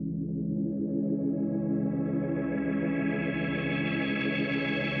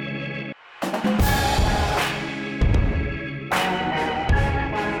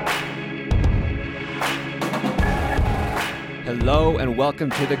Hello and welcome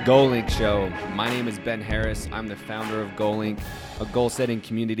to the GoalLink Show. My name is Ben Harris. I'm the founder of GoalLink, a goal-setting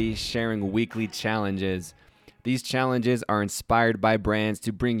community sharing weekly challenges. These challenges are inspired by brands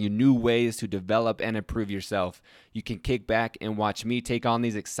to bring you new ways to develop and improve yourself. You can kick back and watch me take on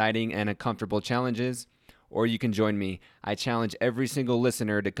these exciting and uncomfortable challenges, or you can join me. I challenge every single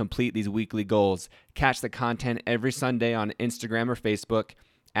listener to complete these weekly goals. Catch the content every Sunday on Instagram or Facebook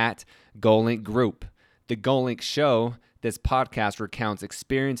at GoalLink Group. The GoalLink Show, this podcast recounts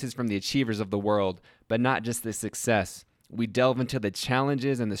experiences from the achievers of the world, but not just the success. We delve into the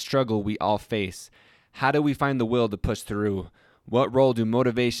challenges and the struggle we all face. How do we find the will to push through? What role do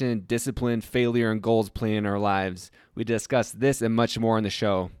motivation, discipline, failure, and goals play in our lives? We discuss this and much more on the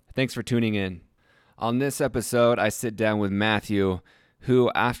show. Thanks for tuning in. On this episode, I sit down with Matthew,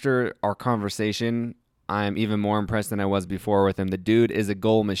 who after our conversation, I'm even more impressed than I was before with him. The dude is a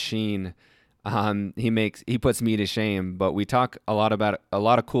goal machine. He puts me to shame, but we talk a lot about a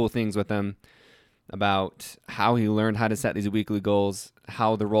lot of cool things with him about how he learned how to set these weekly goals,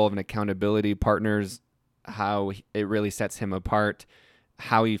 how the role of an accountability partners, how it really sets him apart,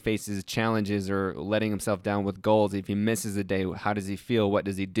 how he faces challenges or letting himself down with goals. If he misses a day, how does he feel? What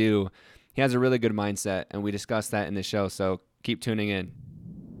does he do? He has a really good mindset, and we discuss that in the show, so keep tuning in.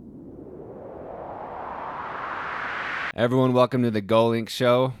 Everyone, welcome to the GoalLink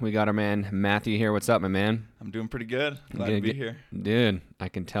Show. We got our man Matthew here. What's up, my man? I'm doing pretty good. Glad to be here. Dude, I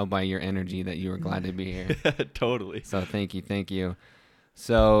can tell by your energy that you were glad to be here. Totally. So thank you.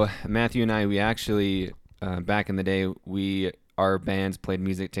 So Matthew and I, we actually, back in the day, our bands played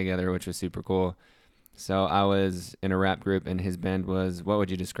music together, which was super cool. So I was in a rap group, and his band was, what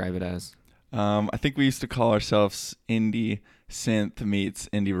would you describe it as? I think we used to call ourselves indie synth meets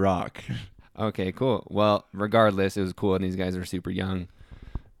indie rock. Okay, cool. Well, regardless, it was cool, and these guys are super young.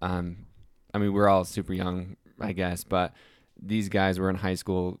 We're all super young, I guess, but these guys were in high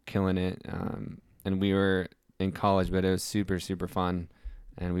school killing it, and we were in college, but it was super, super fun,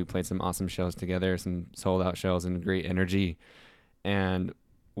 and we played some awesome shows together, some sold-out shows, and great energy. And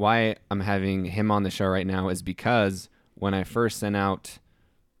why I'm having him on the show right now is because when I first sent out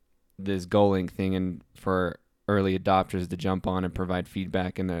this GoalLink thing and for early adopters to jump on and provide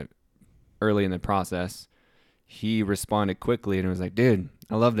feedback early in the process, he responded quickly and was like, dude,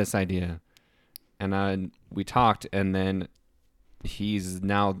 I love this idea. And we talked, and then he's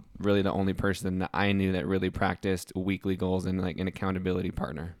now really the only person that I knew that really practiced weekly goals and like an accountability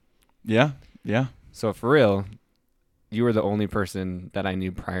partner. Yeah. So for real, you were the only person that I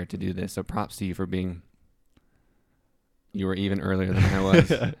knew prior to do this. So props to you for you were even earlier than I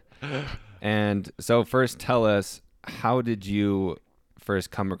was. And so first tell us, how did you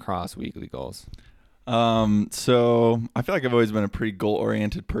first come across weekly goals? So I feel like I've always been a pretty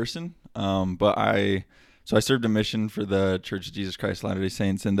goal-oriented person. But I served a mission for the Church of Jesus Christ Latter-day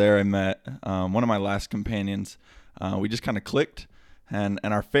Saints, and there I met one of my last companions. We just kind of clicked, and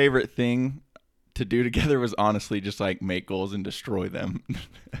our favorite thing to do together was honestly just like make goals and destroy them.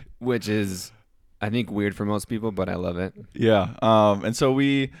 Which is, I think, weird for most people, but I love it. Yeah. And so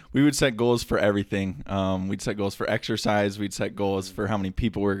we would set goals for everything. We'd set goals for exercise. We'd set goals for how many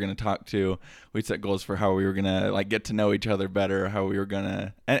people we were going to talk to. We'd set goals for how we were going to like get to know each other better, how we were going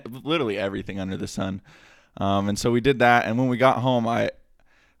to, literally everything under the sun. And so we did that. And when we got home, I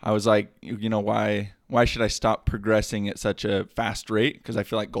was like, why should I stop progressing at such a fast rate? Because I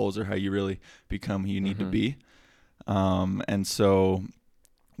feel like goals are how you really become who you need to be. And so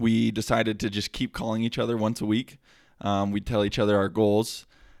we decided to just keep calling each other once a week. We'd tell each other our goals,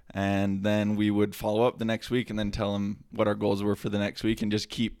 and then we would follow up the next week and then tell them what our goals were for the next week and just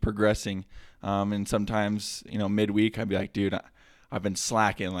keep progressing. And sometimes, midweek, I'd be like, dude, I've been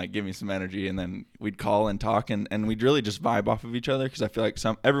slacking, like, give me some energy. And then we'd call and talk, and we'd really just vibe off of each other, because I feel like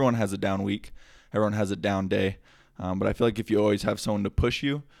everyone has a down week. Everyone has a down day. But I feel like if you always have someone to push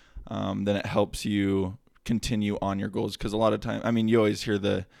you, then it helps you continue on your goals. Because a lot of time, you always hear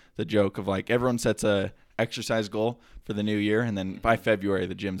the joke of like everyone sets a exercise goal for the new year, and then by February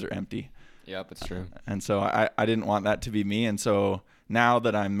the gyms are empty. Yep, it's true. And so I didn't want that to be me. And so now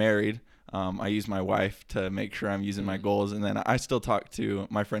that I'm married, I use my wife to make sure I'm using my goals. And then I still talk to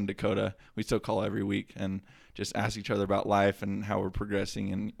my friend Dakota. We still call every week and just ask each other about life and how we're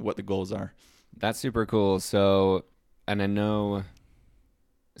progressing and what the goals are. That's super cool. So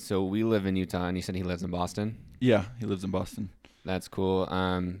we live in Utah, and you said he lives in Boston? Yeah, he lives in Boston. That's cool.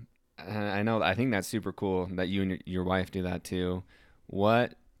 I think that's super cool that you and your wife do that too.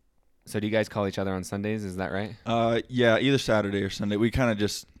 What So do you guys call each other on Sundays? Is that right? Yeah, either Saturday or Sunday. We kind of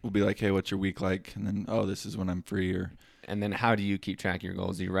just will be like, hey, what's your week like? And then, oh, this is when I'm free. Or And then how do you keep track of your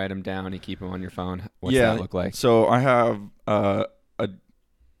goals? Do you write them down? You keep them on your phone? What's yeah, that look like? so I have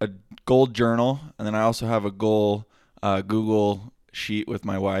a goal journal, and then I also have a goal Google sheet with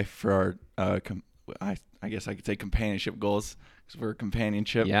my wife for our I guess I could say companionship goals because we're a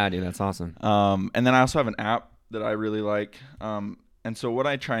companionship. Yeah, dude, that's awesome. And then I also have an app that I really like. And so what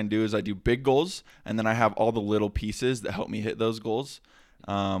I try and do is I do big goals, and then I have all the little pieces that help me hit those goals,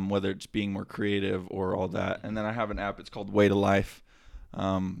 whether it's being more creative or all that. And then I have an app. It's called Way to Life.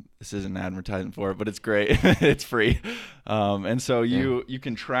 This isn't an advertisement for it, but it's great. It's free. And so you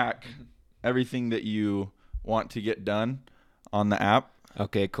can track everything that you want to get done on the app.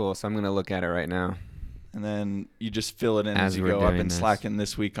 Okay, cool. So I'm going to look at it right now. And then you just fill it in As as you we're go. I've doing been this. slacking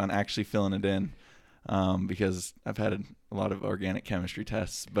this week on actually filling it in because I've had a lot of organic chemistry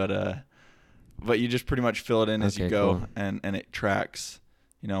tests. But you just pretty much fill it in as you Okay, go, cool. and it tracks,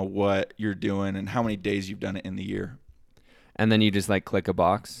 what you're doing and how many days you've done it in the year. And then you just like click a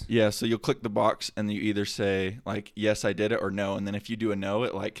box. Yeah, so you'll click the box and you either say like, yes, I did it, or no. And then if you do a no,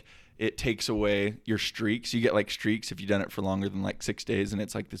 it takes away your streaks. You get like streaks if you've done it for longer than like 6 days, and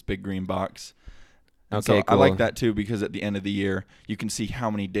it's like this big green box. And Okay, so I like cool. that too, because at the end of the year, you can see how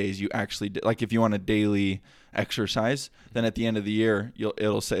many days you actually did. Like if you want a daily exercise, then at the end of the year,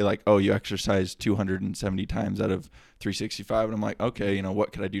 it'll say like, oh, you exercised 270 times out of 365. And I'm like, okay,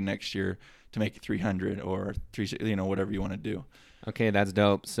 what could I do next year to make it 300 or 3, whatever you want to do. Okay, that's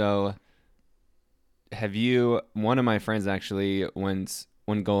dope. So one of my friends actually, when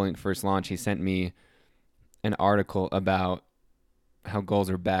Goalink first launched, he sent me an article about how goals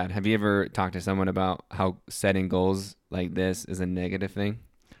are bad. Have you ever talked to someone about how setting goals like this is a negative thing?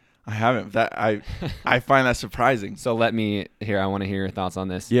 I haven't. I find that surprising. So I want to hear your thoughts on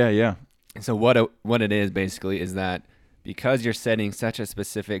this. Yeah. So what it is basically is that because you're setting such a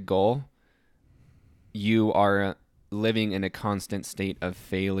specific goal, you are living in a constant state of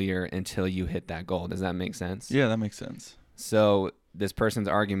failure until you hit that goal. Does that make sense? Yeah, that makes sense. So this person's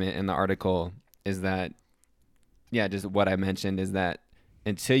argument in the article is that, just what I mentioned is that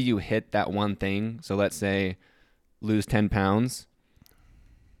until you hit that one thing, so let's say lose 10 pounds,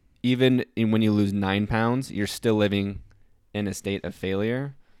 even when you lose 9 pounds, you're still living in a state of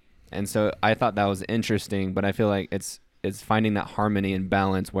failure. And so I thought that was interesting, but I feel like it's finding that harmony and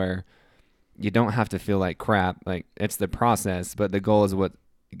balance where you don't have to feel like crap. Like it's the process, but the goal is what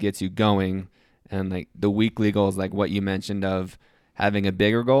gets you going. And like the weekly goals, like what you mentioned of having a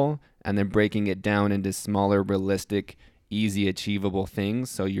bigger goal and then breaking it down into smaller, realistic, easy, achievable things.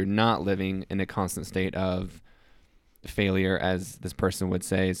 So you're not living in a constant state of failure, as this person would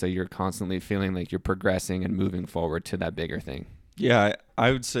say. So you're constantly feeling like you're progressing and moving forward to that bigger thing. Yeah,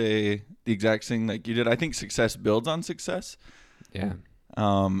 I would say the exact thing like you did. I think success builds on success. Yeah.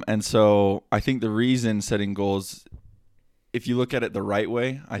 And so I think the reason setting goals, if you look at it the right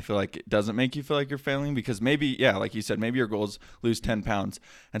way, I feel like it doesn't make you feel like you're failing, because maybe, like you said, maybe your goal is lose 10 pounds.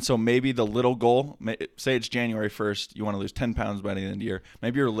 And so maybe the little goal, say it's January 1st, you want to lose 10 pounds by the end of the year.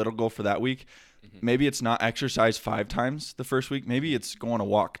 Maybe your little goal for that week, maybe it's not exercise 5 times the first week. Maybe it's going to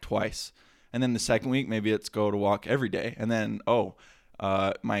walk twice. And then the second week, maybe it's go to walk every day. And then,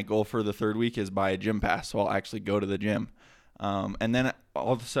 my goal for the third week is buy a gym pass, so I'll actually go to the gym. And then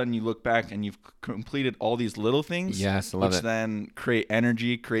all of a sudden you look back and you've completed all these little things. Yes, I love which it. then create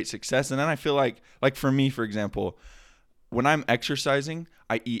energy, create success. And then I feel like for me, for example, when I'm exercising,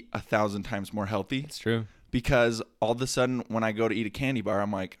 I eat 1,000 times more healthy. It's true. Because all of a sudden when I go to eat a candy bar,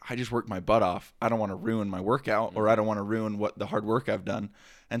 I'm like, I just worked my butt off. I don't want to ruin my workout, or I don't want to ruin what the hard work I've done.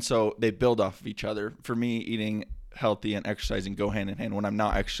 And so they build off of each other. For me, eating healthy and exercising go hand in hand. When I'm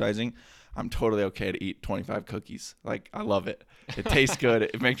not exercising, I'm totally okay to eat 25 cookies. Like, I love it. It tastes good.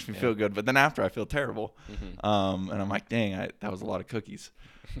 It makes me feel good. But then after, I feel terrible. And I'm like, dang, that was a lot of cookies.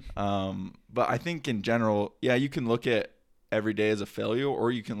 But I think in general, you can look at every day as a failure,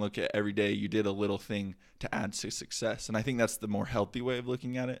 or you can look at every day you did a little thing to add to success. And I think that's the more healthy way of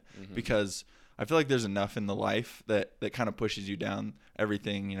looking at it, because I feel like there's enough in the life that kind of pushes you down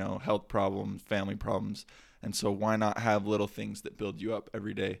everything, health problems, family problems. And so why not have little things that build you up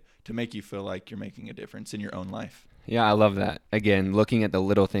every day to make you feel like you're making a difference in your own life? Yeah, I love that. Again, looking at the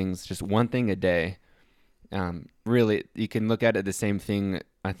little things, just one thing a day. Really, you can look at it the same thing.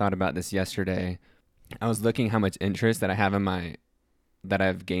 I thought about this yesterday. I was looking how much interest that I have that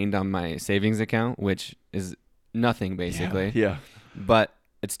I've gained on my savings account, which is nothing basically. Yeah. But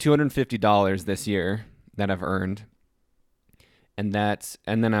it's $250 this year that I've earned. And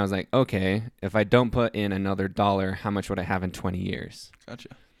then I was like, okay, if I don't put in another dollar, how much would I have in 20 years? Gotcha.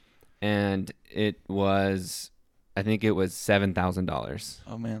 and I think it was $7,000.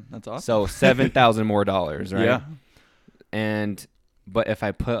 Oh man, that's awesome. So 7,000 more dollars, right? Yeah. But if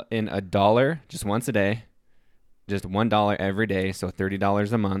I put in $1 just once a day, just $1 every day, so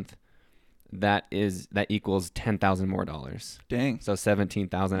 $30 a month, that equals 10,000 more dollars. Dang. So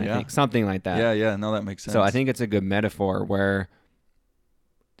 17,000, Yeah. I think, something like that. Yeah. No, that makes sense. So I think it's a good metaphor where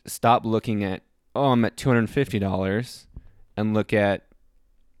stop looking at, oh, I'm at $250, and look at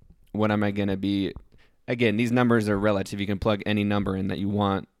what am I going to be. Again, these numbers are relative. You can plug any number in that you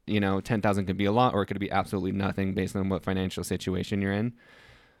want. 10,000 could be a lot, or it could be absolutely nothing based on what financial situation you're in.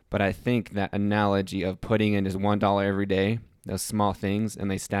 But I think that analogy of putting in just $1 every day, those small things,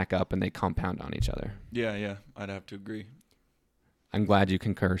 and they stack up and they compound on each other. Yeah. I'd have to agree. I'm glad you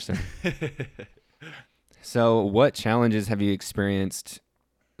concur, sir. So what challenges have you experienced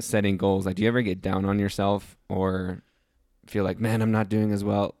setting goals? Like, do you ever get down on yourself or feel like, man, I'm not doing as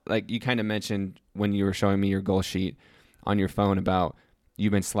well? Like you kind of mentioned when you were showing me your goal sheet on your phone about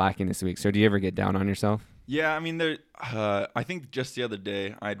you've been slacking this week. So do you ever get down on yourself? Yeah, I mean, I think just the other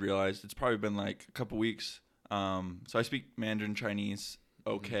day I'd realized it's probably been like a couple weeks. So I speak Mandarin Chinese,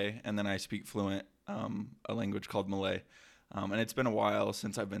 and then I speak fluent a language called Malay, and it's been a while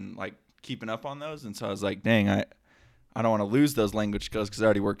since I've been like keeping up on those, and so I was like, dang, I don't want to lose those language skills because I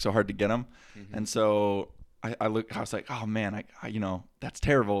already worked so hard to get them, and so I was like, oh man, I that's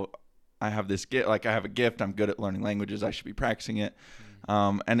terrible. I have this gift, like I have a gift. I'm good at learning languages. I should be practicing it.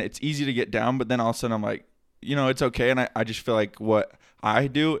 And it's easy to get down, but then all of a sudden I'm like, it's okay. And I just feel like what I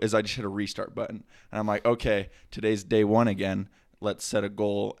do is I just hit a restart button and I'm like, okay, today's day one again. Let's set a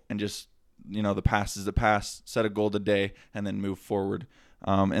goal and just, the past is the past, set a goal today and then move forward.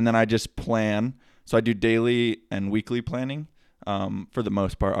 And then I just plan. So I do daily and weekly planning for the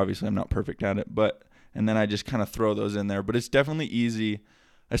most part. Obviously I'm not perfect at it, and then I just kind of throw those in there, but it's definitely easy.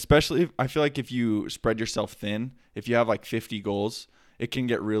 Especially, I feel like if you spread yourself thin, if you have like 50 goals, it can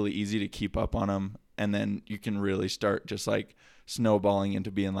get really easy to keep up on them. And then you can really start just like snowballing into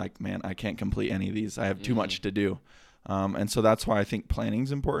being like, man, I can't complete any of these. I have too much to do. And so that's why I think planning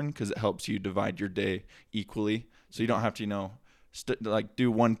is important because it helps you divide your day equally. So you don't have to,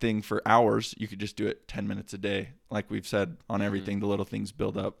 do one thing for hours. You could just do it 10 minutes a day. Like we've said on everything, the little things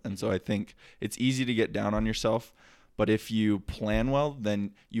build up. And so I think it's easy to get down on yourself. But if you plan well,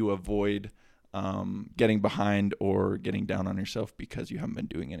 then you avoid getting behind or getting down on yourself because you haven't been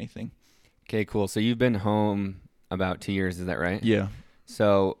doing anything. Okay, cool. So you've been home about 2 years, is that right? Yeah.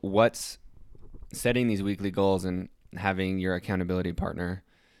 So what's setting these weekly goals and having your accountability partner?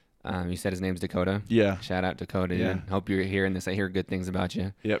 You said his name's Dakota. Yeah. Shout out Dakota. Yeah. Dude. Hope you're hearing this. I hear good things about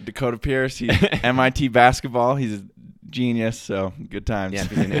you. Yep. Dakota Pierce. He's MIT basketball. He's a genius. So good times. Yeah, if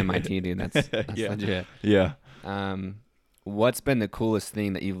he's in MIT, dude, that's legit. Yeah. What's been the coolest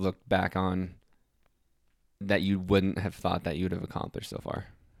thing that you've looked back on that you wouldn't have thought that you'd have accomplished so far?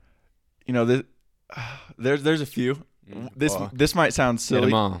 There's a few. This might sound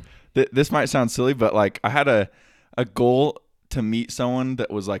silly. This might sound silly, but like I had a goal to meet someone that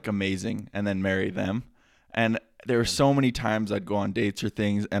was like amazing and then marry them. And there were so many times I'd go on dates or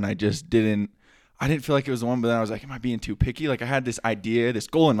things and I just didn't feel like it was the one, but then I was like, am I being too picky? Like I had this idea, this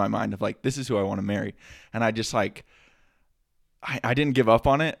goal in my mind of like, this is who I want to marry. And I just like, I didn't give up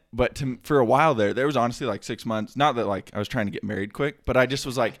on it, but for a while there was honestly like 6 months. Not that like I was trying to get married quick, but I just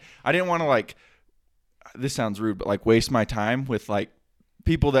was like, I didn't want to like, this sounds rude, but like waste my time with like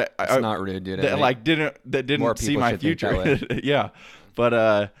people that it's not rude, dude. That didn't see my future. Yeah.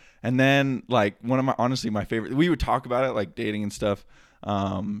 But, and then like one of my favorite, we would talk about it, like dating and stuff.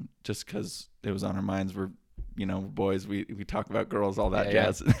 Just cause it was on our minds. We're boys, we talk about girls, all that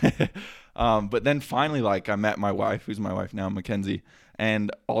jazz. Yeah. But then finally, like I met my wife, who's my wife now, Mackenzie,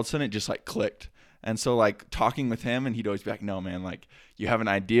 and all of a sudden it just like clicked. And so like talking with him, and he'd always be like, no, man, like you have an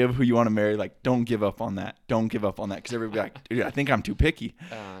idea of who you want to marry. Like, don't give up on that. Don't give up on that. Cause everybody like, dude, I think I'm too picky.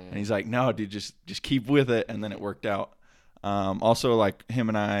 Yeah. And he's like, no, dude, just keep with it. And then it worked out. Also like him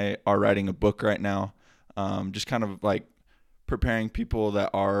and I are writing a book right now. Just kind of like preparing people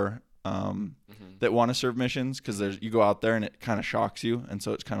that are, that want to serve missions. Cause you go out there and it kind of shocks you. And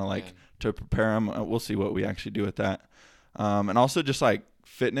so it's kind of like to prepare them. We'll see what we actually do with that. And also just like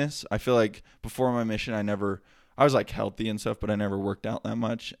fitness. I feel like before my mission, I was like healthy and stuff, but I never worked out that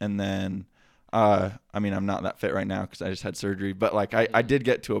much. And then, I mean, I'm not that fit right now cause I just had surgery, but like I did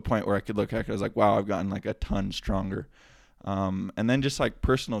get to a point where I could look at it. I was like, wow, I've gotten like a ton stronger. And then just like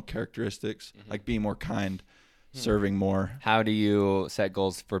personal characteristics, like being more kind, serving more. How do you set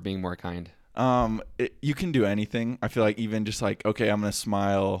goals for being more kind? You can do anything. I feel like even just like, okay, I'm going to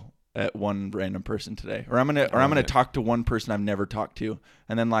smile at one random person today, or I'm gonna talk to one person I've never talked to,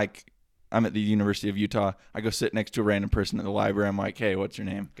 and then like I'm at the University of Utah, I go sit next to a random person at the library. I'm like, hey, what's your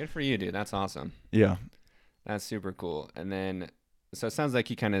name? Good for you, dude. That's awesome. Yeah, That's super cool. And then, so it sounds like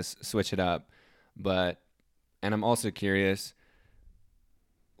you kind of switch it up, and I'm also curious,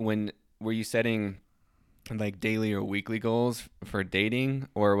 were you setting like daily or weekly goals for dating,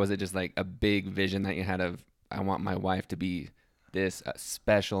 or was it just like a big vision that you had of, I want my wife to be this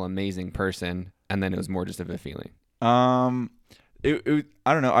special, amazing person, and then it was more just of a feeling? I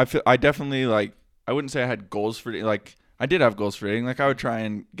don't know. I definitely like, I wouldn't say I had goals for like, I did have goals for dating. Like I would try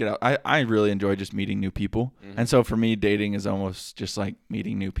and get out. I really enjoy just meeting new people. Mhm. And so for me, dating is almost just like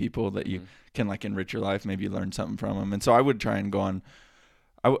meeting new people that you can like enrich your life, maybe learn something from them. And so I would try and go on,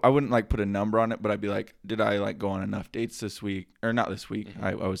 I wouldn't like put a number on it, but I'd be like, did I like go on enough dates this week, or not this week?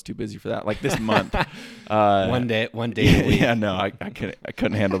 I was too busy for that. Like this month, one day a week. Yeah, no, I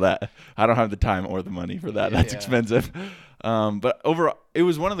couldn't handle that. I don't have the time or the money for that. That's expensive. But overall, it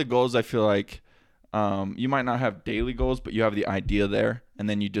was one of the goals. I feel like you might not have daily goals, but you have the idea there, and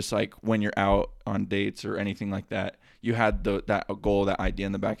then you just like when you're out on dates or anything like that, you had that goal, that idea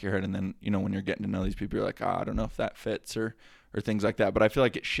in the back of your head, and then when you're getting to know these people, you're like, I don't know if that fits or things like that. But I feel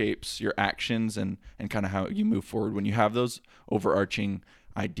like it shapes your actions and kind of how you move forward when you have those overarching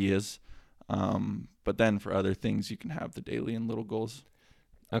ideas. But then for other things, you can have the daily and little goals.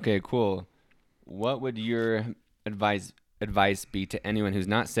 Okay, cool. What would your advice be to anyone who's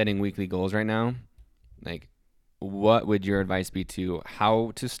not setting weekly goals right now? Like, what would your advice be to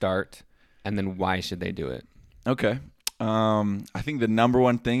how to start, and then why should they do it? Okay. I think the number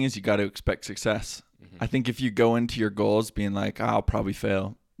one thing is you got to expect success. I think if you go into your goals being like, I'll probably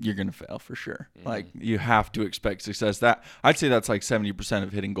fail, you're going to fail for sure. Like you have to expect success. That I'd say that's like 70%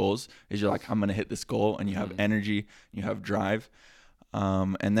 of hitting goals is you're like, I'm going to hit this goal, and you have energy, you have drive.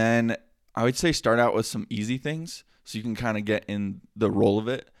 And then I would say start out with some easy things so you can kind of get in the role of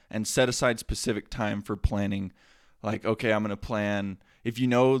it, and set aside specific time for planning. Like, okay, I'm going to plan. If you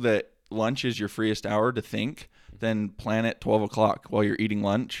know that lunch is your freest hour to think, then plan at 12 o'clock while you're eating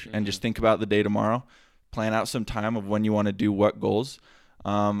lunch and just think about the day tomorrow. Plan out some time of when you want to do what goals.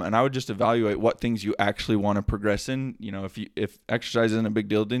 And I would just evaluate what things you actually want to progress in. If exercise isn't a big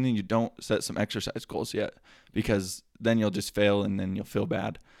deal, then you don't set some exercise goals yet, because then you'll just fail and then you'll feel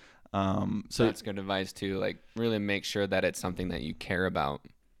bad. So that's good advice too. Like really make sure that it's something that you care about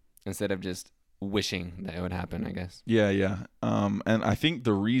instead of just wishing that it would happen, I guess. Yeah. And I think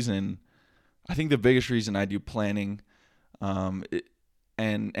the biggest reason I do planning,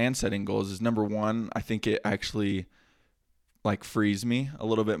 and setting goals is, number one, I think it actually like frees me a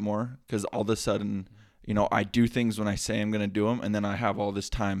little bit more, because all of a sudden, I do things when I say I'm going to do them, and then I have all this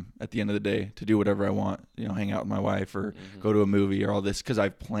time at the end of the day to do whatever I want, hang out with my wife or go to a movie or all this, because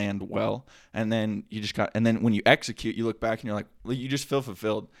I've planned well. And then and then when you execute, you look back and you're like, well, you just feel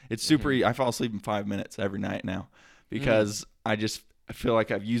fulfilled. It's super I fall asleep in 5 minutes every night now, because I feel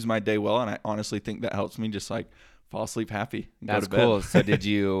like I've used my day well, and I honestly think that helps me just like fall asleep happy. That's cool. So did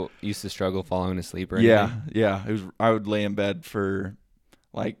you used to struggle falling asleep or anything? Yeah. I would lay in bed for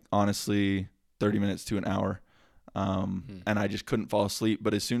like honestly 30 minutes to an hour. And I just couldn't fall asleep.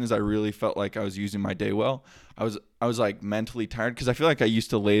 But as soon as I really felt like I was using my day well, I was like mentally tired, because I feel like I used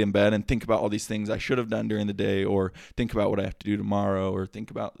to lay in bed and think about all these things I should have done during the day, or think about what I have to do tomorrow, or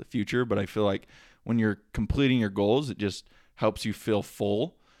think about the future. But I feel like when you're completing your goals, it just helps you feel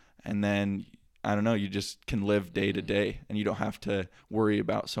full. And then, I don't know, you just can live day to day, and you don't have to worry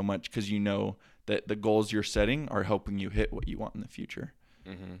about so much, because you know that the goals you're setting are helping you hit what you want in the future.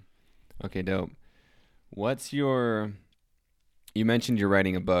 Okay, dope. You mentioned you're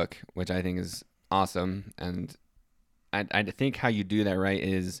writing a book, which I think is awesome. And I think how you do that, right,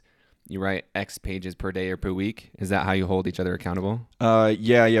 is you write X pages per day or per week. Is that how you hold each other accountable?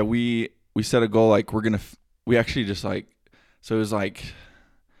 Yeah. We set a goal, like we actually just like, so it was like,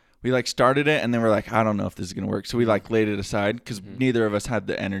 we like started it, and then we're like, I don't know if this is going to work. So we like laid it aside, because neither of us had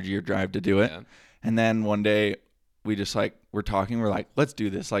the energy or drive to do it. Yeah. And then one day we just like, we're talking, we're like, let's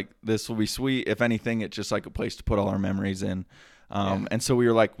do this. Like, this will be sweet. If anything, it's just like a place to put all our memories in. And so we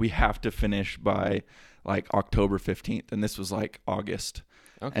were like, we have to finish by like October 15th. And this was like August.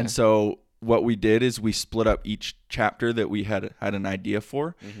 Okay. And so what we did is we split up each chapter that we had an idea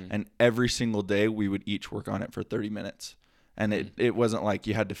for. And every single day we would each work on it for 30 minutes. And it wasn't like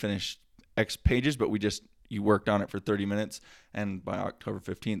you had to finish X pages, but you worked on it for 30 minutes. And by October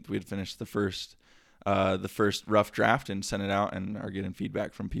 15th, we had finished the first rough draft and sent it out, and are getting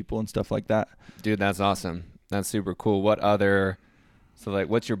feedback from people and stuff like that. Dude, that's awesome. That's super cool. What's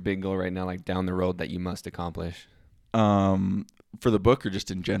your big goal right now, like down the road, that you must accomplish? For the book or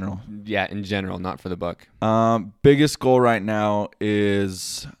just in general? Yeah, in general, not for the book. Biggest goal right now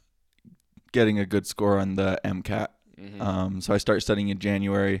is getting a good score on the MCAT. So I start studying in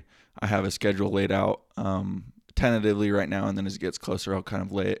January. I have a schedule laid out tentatively right now, and then as it gets closer, I'll kind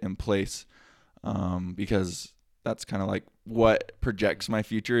of lay it in place because that's kind of like what projects my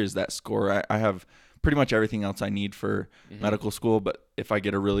future is that score. I have pretty much everything else I need for medical school, but if I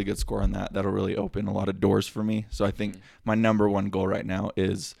get a really good score on that, that'll really open a lot of doors for me. So I think my number one goal right now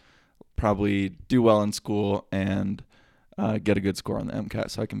is probably do well in school and get a good score on the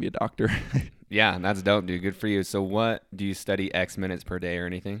MCAT so I can be a doctor. Yeah, that's dope, dude. Good for you. So what do you study X minutes per day or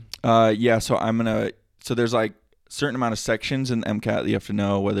anything? Yeah, so there's like certain amount of sections in the MCAT that you have to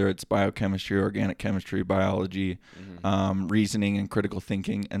know, whether it's biochemistry, organic chemistry, biology, reasoning, and critical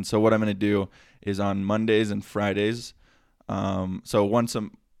thinking. And so what I'm going to do is on Mondays and Fridays, so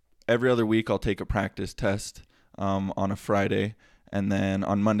every other week I'll take a practice test on a Friday, and then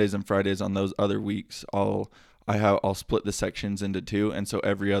on Mondays and Fridays on those other weeks I'll split the sections into two, and so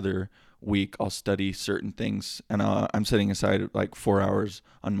every other week I'll study certain things, and I'm setting aside like 4 hours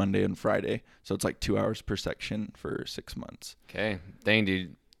on Monday and Friday, so it's like 2 hours per section for 6 months. Okay, dang,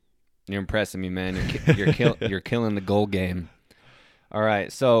 dude, you're impressing me, man. You're killing the goal game. All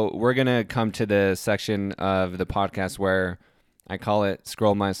right, so we're gonna come to the section of the podcast where I call it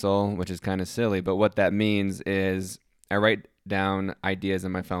Scroll My Soul, which is kind of silly, but what that means is I write down ideas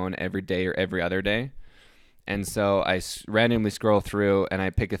on my phone every day or every other day. And so I randomly scroll through and I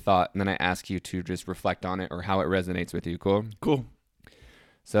pick a thought, and then I ask you to just reflect on it or how it resonates with you. Cool? Cool.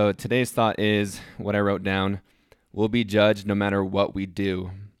 So today's thought is what I wrote down. We'll be judged no matter what we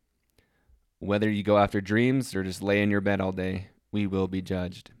do. Whether you go after dreams or just lay in your bed all day, we will be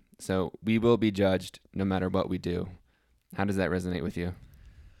judged. So we will be judged no matter what we do. How does that resonate with you?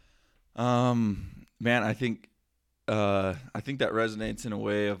 Man, I think that resonates in a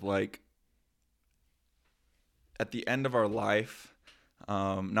way of like, at the end of our life,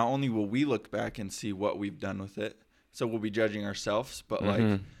 not only will we look back and see what we've done with it, so we'll be judging ourselves, but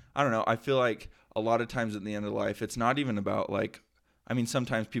like, I don't know, I feel like a lot of times at the end of life, it's not even about like, I mean,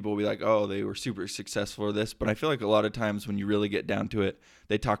 sometimes people will be like, oh, they were super successful or this, but I feel like a lot of times when you really get down to it,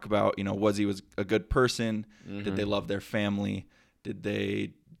 they talk about, was he a good person? Did they love their family? Did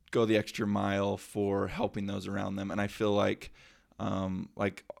they go the extra mile for helping those around them? And I feel like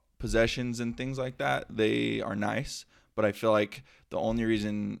possessions and things like that, they are nice, but I feel like one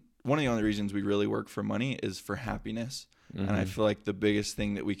of the only reasons we really work for money is for happiness. And I feel like the biggest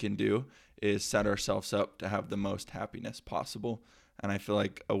thing that we can do is set ourselves up to have the most happiness possible. And I feel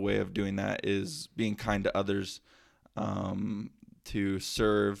like a way of doing that is being kind to others, to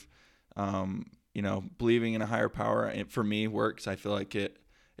serve, believing in a higher power. And for me works. I feel like it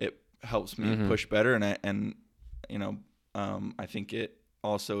helps me push better. And I think it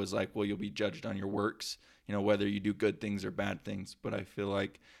also is like, well, you'll be judged on your works, whether you do good things or bad things. But I feel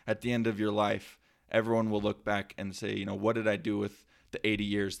like at the end of your life, everyone will look back and say, what did I do with the 80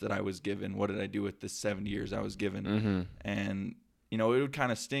 years that I was given? What did I do with the 70 years I was given? And, it would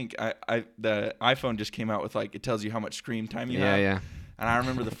kind of stink. The iPhone just came out with like, it tells you how much screen time you have. Yeah. And I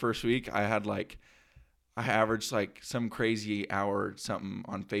remember the first week I averaged like some crazy hour or something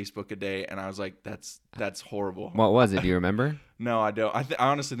on Facebook a day, and I was like, that's horrible. What was it? Do you remember? No, I don't. I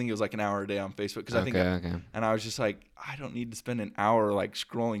honestly think it was like an hour a day on Facebook, because Okay. And I was just like, I don't need to spend an hour like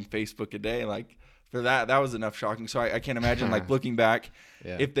scrolling Facebook a day. Like for that was enough shocking. So I can't imagine like looking back,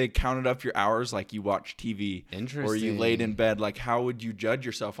 if they counted up your hours, like you watched TV or you laid in bed, like how would you judge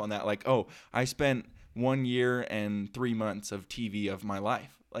yourself on that? Like, oh, I spent 1 year and 3 months of TV of my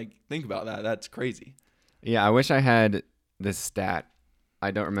life. Like think about that. That's crazy. Yeah, I wish I had this stat.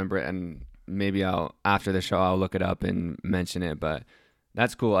 I don't remember it, and maybe after the show I'll look it up and mention it, but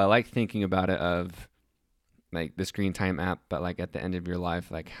that's cool. I like thinking about it of like the screen time app, but like at the end of your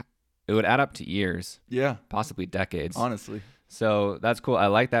life, like it would add up to years. Yeah. Possibly decades. Honestly. So that's cool. I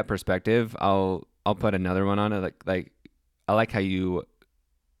like that perspective. I'll put another one on it. Like I like how you,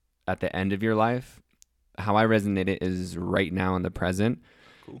 at the end of your life, how I resonate it is right now in the present.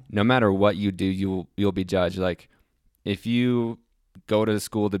 Cool. No matter what you do, you'll be judged. Like if you go to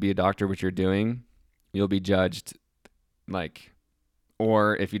school to be a doctor, which you're doing, you'll be judged. Like,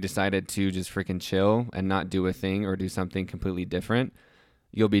 or if you decided to just freaking chill and not do a thing or do something completely different,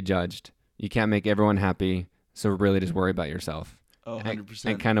 you'll be judged. You can't make everyone happy, so really just worry about yourself. Oh, 100%.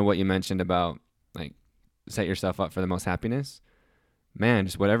 And kind of what you mentioned about like set yourself up for the most happiness. Man,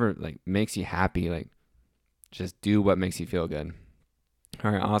 just whatever like makes you happy, like just do what makes you feel good.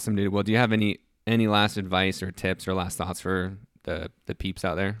 All right, awesome, dude. Well, do you have any last advice or tips or last thoughts for the peeps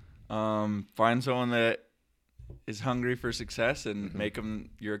out there? Find someone that is hungry for success, and make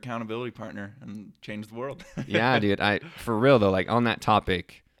them your accountability partner and change the world. Yeah, dude. For real though, like on that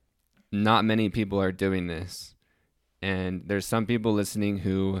topic, not many people are doing this. And there's some people listening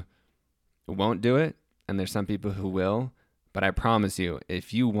who won't do it, and there's some people who will. But I promise you,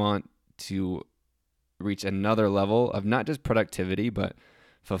 if you want to reach another level of not just productivity, but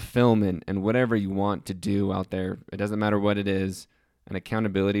fulfillment and whatever you want to do out there, it doesn't matter what it is, an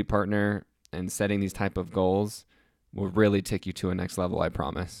accountability partner and setting these type of goals will really take you to a next level, I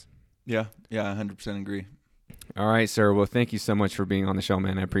promise. Yeah, 100% agree. All right, sir. Well, thank you so much for being on the show,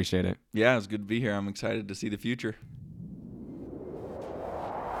 man. I appreciate it. Yeah, it's good to be here. I'm excited to see the future.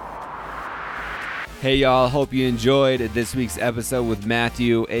 Hey, y'all. Hope you enjoyed this week's episode with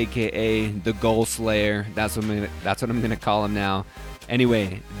Matthew, a.k.a. the Goal Slayer. That's what I'm going to call him now.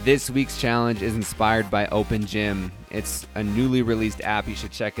 Anyway, this week's challenge is inspired by Open Gym. It's a newly released app. You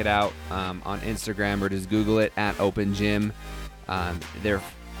should check it out on Instagram or just Google it at Open Gym.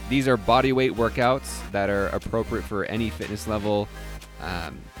 These are bodyweight workouts that are appropriate for any fitness level,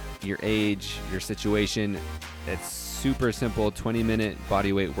 your age, your situation. It's super simple, 20-minute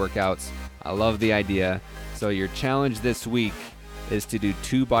bodyweight workouts. I love the idea. So your challenge this week is to do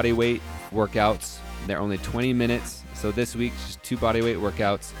 2 bodyweight workouts. They're only 20 minutes. So this week, just 2 bodyweight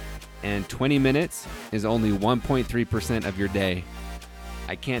workouts. And 20 minutes is only 1.3% of your day.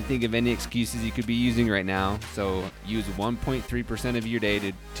 I can't think of any excuses you could be using right now. So use 1.3% of your day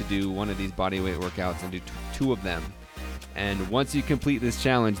to do one of these bodyweight workouts and do 2 of them. And once you complete this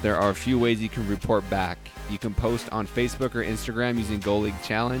challenge, there are a few ways you can report back. You can post on Facebook or Instagram using Goal League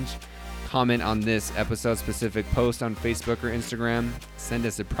Challenge. Comment on this episode-specific post on Facebook or Instagram. Send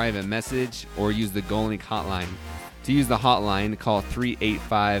us a private message or use the Goal League hotline. To use the hotline, call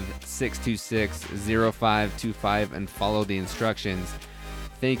 385-626-0525 and follow the instructions.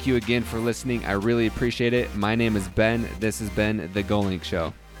 Thank you again for listening. I really appreciate it. My name is Ben. This has been The Goal League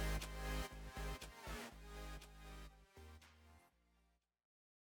Show.